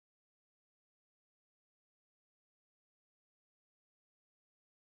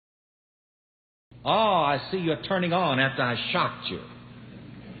Oh, I see you're turning on after I shocked you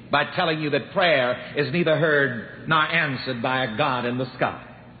by telling you that prayer is neither heard nor answered by a God in the sky.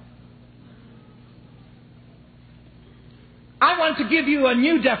 I want to give you a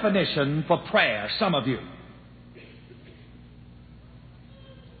new definition for prayer, some of you.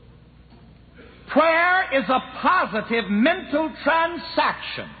 Prayer is a positive mental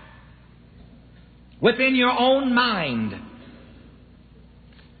transaction within your own mind.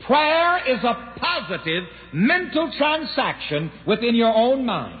 Prayer is a positive mental transaction within your own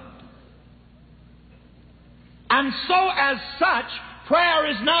mind. And so as such, prayer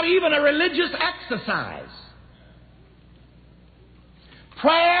is not even a religious exercise.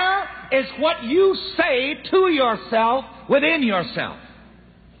 Prayer is what you say to yourself within yourself.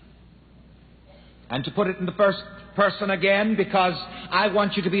 And to put it in the first person again, because I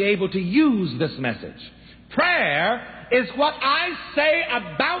want you to be able to use this message. Prayer is what I say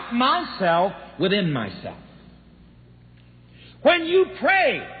about myself within myself. When you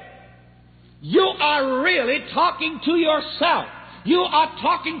pray, you are really talking to yourself. You are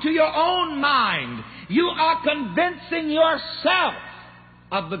talking to your own mind. You are convincing yourself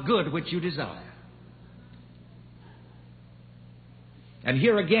of the good which you desire. And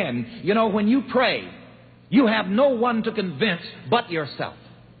here again, you know, when you pray, you have no one to convince but yourself.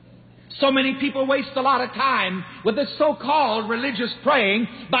 So many people waste a lot of time with this so-called religious praying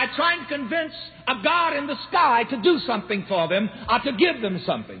by trying to convince a God in the sky to do something for them or to give them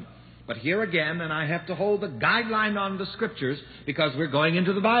something. But here again, and I have to hold the guideline on the Scriptures because we're going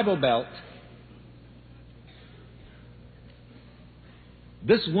into the Bible Belt.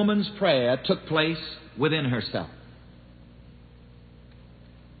 This woman's prayer took place within herself.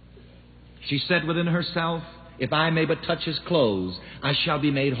 She said within herself, "If I may but touch His clothes, I shall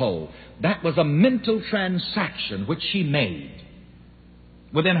be made whole." That was a mental transaction which she made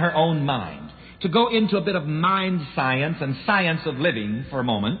within her own mind. To go into a bit of mind science and science of living for a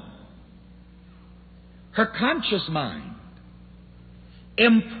moment, her conscious mind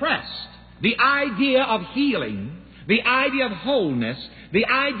impressed the idea of healing, the idea of wholeness, the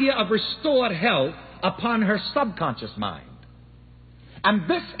idea of restored health upon her subconscious mind. And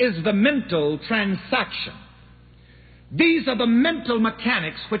this is the mental transaction. These are the mental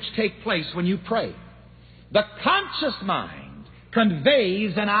mechanics which take place when you pray. The conscious mind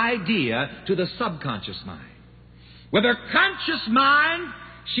conveys an idea to the subconscious mind. With her conscious mind,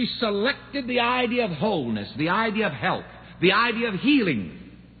 she selected the idea of wholeness, the idea of health, the idea of healing,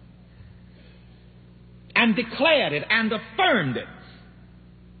 and declared it and affirmed it.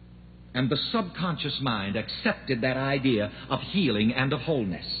 And the subconscious mind accepted that idea of healing and of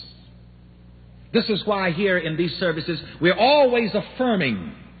wholeness. This is why here in these services we're always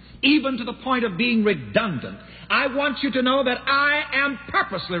affirming, even to the point of being redundant. I want you to know that I am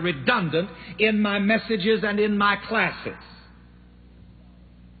purposely redundant in my messages and in my classes.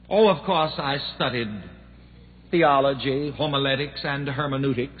 Oh, of course, I studied theology, homiletics, and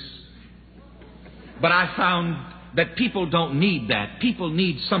hermeneutics. But I found that people don't need that. People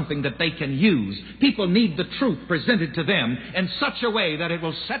need something that they can use. People need the truth presented to them in such a way that it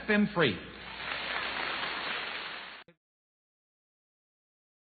will set them free.